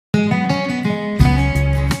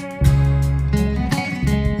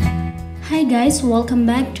guys, welcome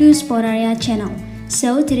back to Spotaria channel.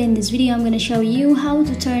 So today in this video I'm going to show you how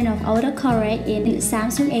to turn off autocorrect in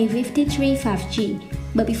Samsung A53 5G.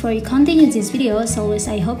 But before you continue this video, as always,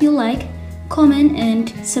 I hope you like, comment and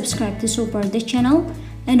subscribe to support the channel,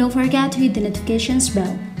 and don't forget to hit the notifications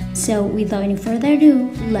bell. So without any further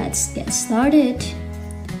ado, let's get started.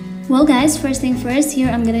 Well guys, first thing first, here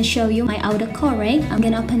I'm gonna show you my autocorrect. I'm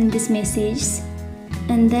gonna open this message,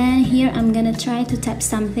 and then here I'm gonna try to type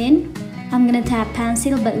something. I'm gonna tap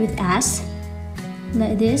pencil but with S,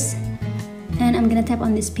 like this, and I'm gonna tap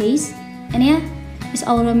on this space, and yeah, it's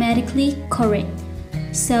automatically correct.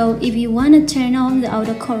 So if you want to turn on the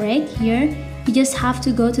autocorrect here, you just have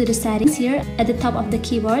to go to the settings here at the top of the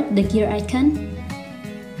keyboard, the gear icon,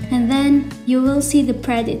 and then you will see the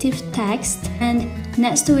predictive text, and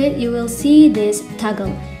next to it you will see this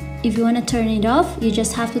toggle. If you want to turn it off, you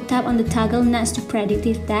just have to tap on the toggle next to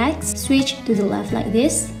predictive text, switch to the left like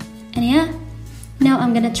this, and yeah, now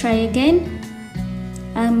I'm gonna try again.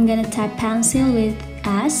 I'm gonna tap pencil with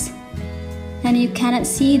S, and you cannot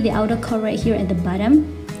see the autocorrect here at the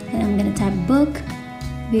bottom, and I'm gonna tap book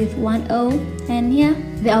with 1O, and yeah,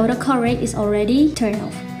 the autocorrect is already turned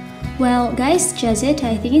off. Well guys, just it.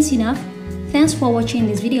 I think it's enough. Thanks for watching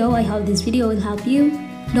this video. I hope this video will help you.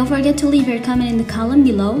 Don't forget to leave your comment in the column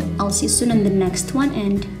below. I'll see you soon on the next one,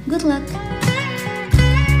 and good luck.